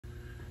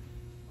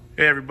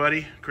Hey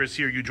everybody, Chris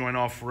here, Ujoint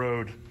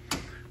Off-Road.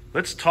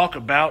 Let's talk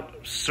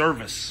about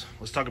service.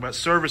 Let's talk about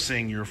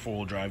servicing your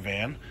four-wheel drive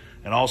van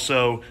and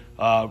also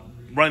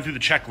running through the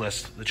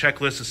checklist. The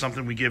checklist is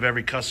something we give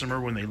every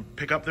customer when they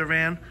pick up their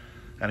van,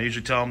 and I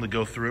usually tell them to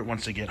go through it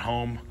once they get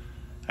home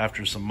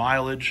after some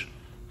mileage.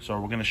 So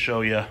we're going to show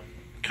you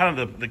kind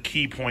of the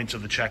key points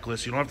of the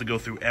checklist. You don't have to go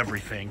through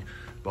everything,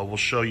 but we'll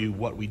show you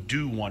what we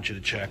do want you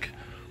to check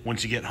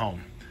once you get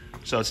home.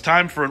 So it's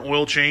time for an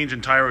oil change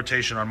and tire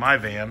rotation on my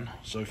van.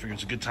 So I figure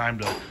it's a good time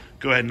to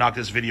go ahead and knock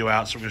this video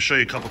out. So we're gonna show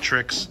you a couple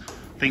tricks,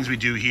 things we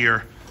do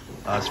here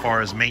as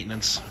far as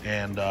maintenance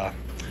and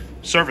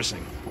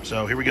servicing.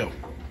 So here we go.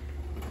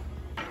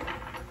 All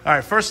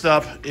right, first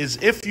up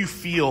is if you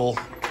feel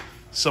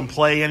some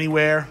play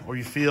anywhere or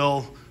you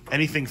feel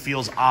anything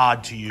feels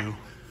odd to you,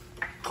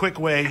 quick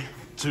way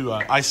to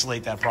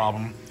isolate that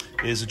problem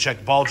is to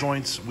check ball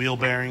joints, wheel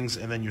bearings,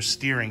 and then your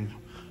steering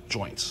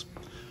joints.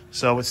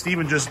 So what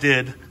Steven just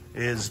did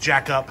is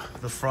jack up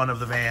the front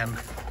of the van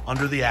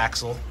under the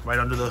axle, right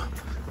under the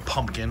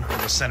pumpkin, or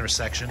the center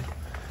section.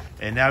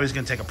 And now he's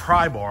gonna take a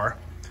pry bar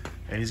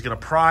and he's gonna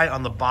pry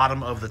on the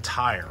bottom of the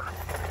tire.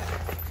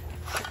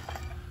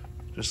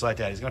 Just like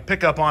that. He's gonna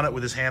pick up on it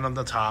with his hand on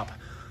the top.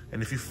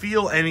 And if you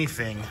feel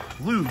anything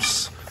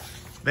loose,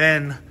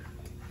 then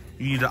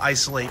you need to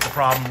isolate the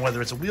problem,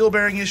 whether it's a wheel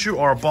bearing issue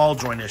or a ball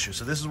joint issue.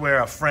 So this is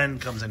where a friend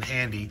comes in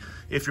handy.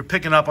 If you're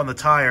picking up on the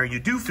tire, you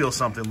do feel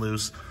something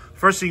loose,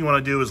 first thing you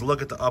want to do is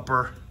look at the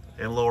upper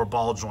and lower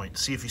ball joint,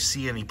 see if you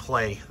see any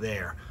play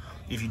there.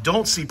 If you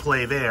don't see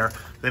play there,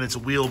 then it's a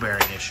wheel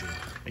bearing issue.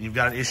 And you've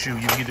got an issue,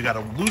 you've either got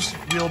a loose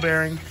wheel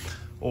bearing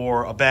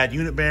or a bad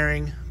unit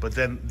bearing, but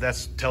then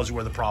that tells you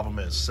where the problem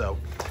is. So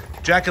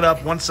jack it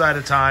up one side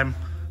at a time,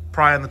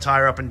 pry on the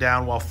tire up and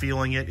down while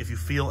feeling it. If you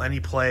feel any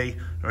play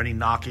or any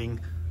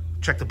knocking,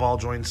 check the ball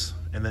joints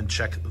and then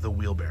check the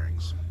wheel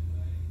bearings.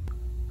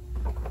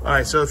 All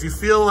right, so if you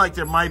feel like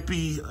there might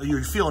be,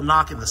 you feel a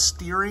knock in the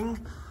steering,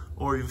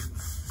 or you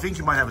think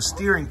you might have a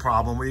steering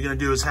problem, what you're gonna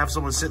do is have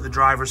someone sit in the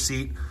driver's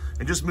seat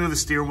and just move the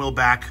steering wheel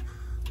back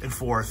and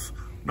forth.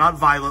 Not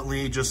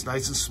violently, just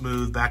nice and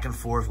smooth, back and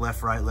forth,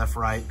 left, right,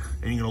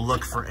 and you're gonna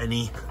look for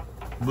any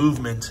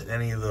movement in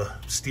any of the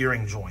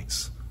steering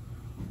joints.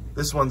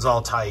 This one's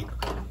all tight,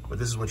 but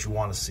this is what you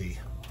wanna see.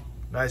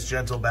 Nice,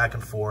 gentle back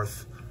and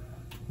forth.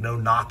 No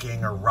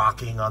knocking or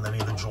rocking on any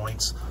of the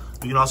joints.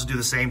 You can also do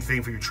the same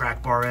thing for your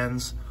track bar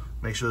ends.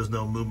 Make sure there's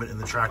no movement in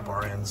the track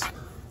bar ends.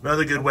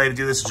 Another good way to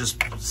do this is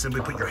just simply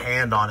put your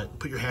hand on it.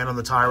 Put your hand on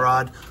the tie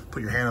rod,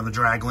 put your hand on the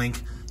drag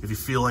link. If you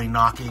feel any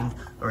knocking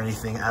or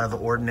anything out of the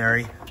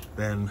ordinary,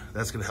 then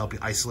that's gonna help you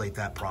isolate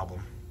that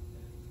problem.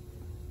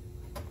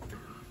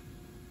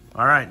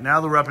 All right,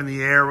 now that we're up in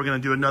the air, we're gonna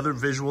do another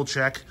visual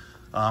check.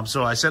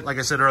 So like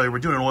I said earlier, we're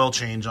doing an oil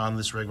change on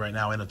this rig right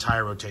now and a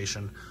tire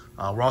rotation.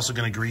 We're also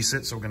gonna grease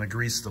it. So we're gonna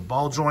grease the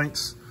ball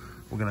joints.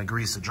 We're gonna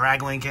grease the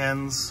drag link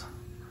ends.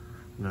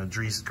 We're gonna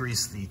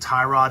grease the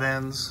tie rod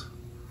ends.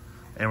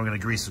 And we're gonna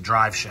grease the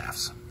drive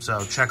shafts.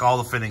 So check all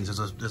the fittings.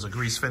 There's a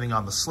grease fitting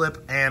on the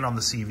slip and on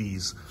the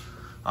CVs.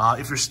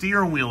 If your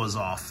steering wheel is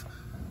off,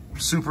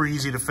 super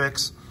easy to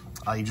fix.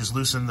 You just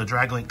loosen the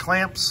drag link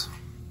clamps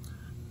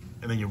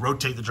and then you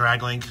rotate the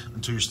drag link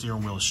until your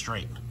steering wheel is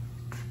straight.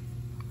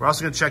 We're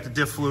also gonna check the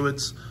diff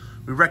fluids.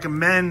 We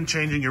recommend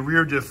changing your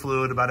rear diff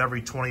fluid about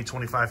every 20,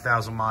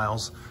 25,000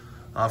 miles.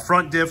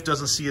 Front diff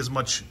doesn't see as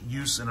much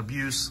use and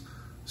abuse,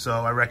 so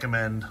I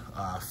recommend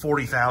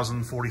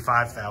 40,000,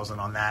 45,000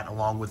 on that,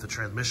 along with the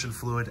transmission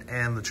fluid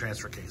and the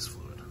transfer case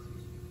fluid.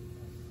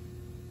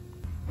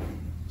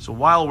 So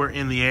while we're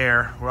in the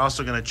air, we're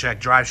also gonna check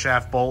drive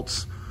shaft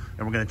bolts,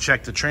 and we're gonna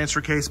check the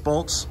transfer case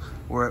bolts,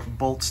 where it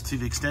bolts to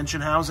the extension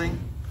housing,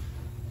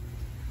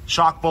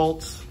 shock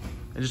bolts,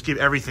 and just give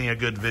everything a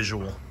good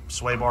visual.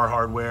 Sway bar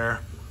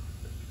hardware,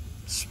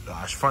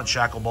 front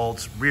shackle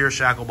bolts, rear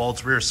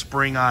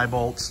spring eye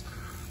bolts.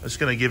 It's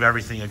gonna give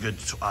everything a good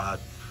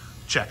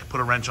check. Put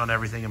a wrench on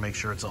everything and make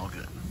sure it's all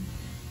good.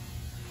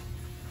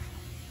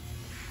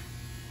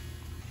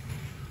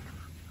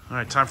 All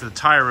right, time for the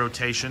tire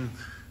rotation.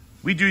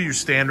 We do your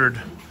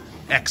standard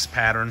X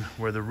pattern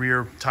where the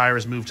rear tire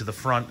is moved to the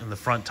front and the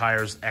front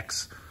tire is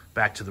X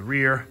back to the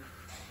rear.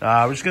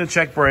 We're just gonna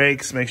check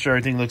brakes, make sure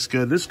everything looks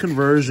good. This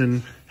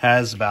conversion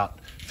has about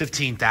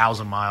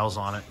 15,000 miles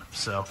on it,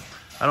 so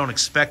I don't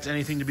expect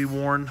anything to be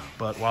worn,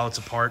 but while it's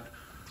apart,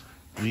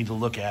 we need to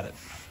look at it.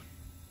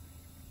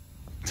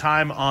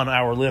 Time on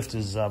our lift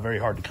is very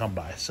hard to come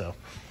by, so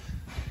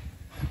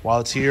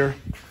while it's here,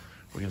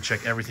 we're gonna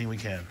check everything we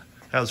can.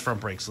 How does front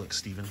brakes look,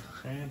 Steven?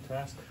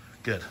 Fantastic.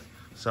 Good.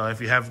 So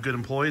if you have good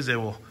employees, they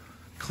will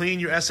clean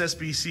your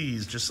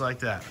SSBCs just like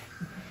that.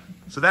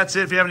 So that's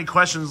it. If you have any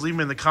questions, leave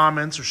them in the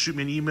comments or shoot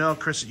me an email,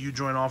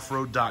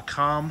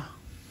 chris@ujointoffroad.com.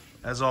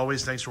 As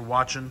always, thanks for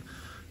watching.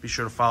 Be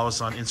sure to follow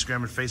us on Instagram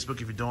and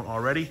Facebook if you don't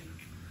already,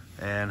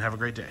 and have a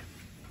great day.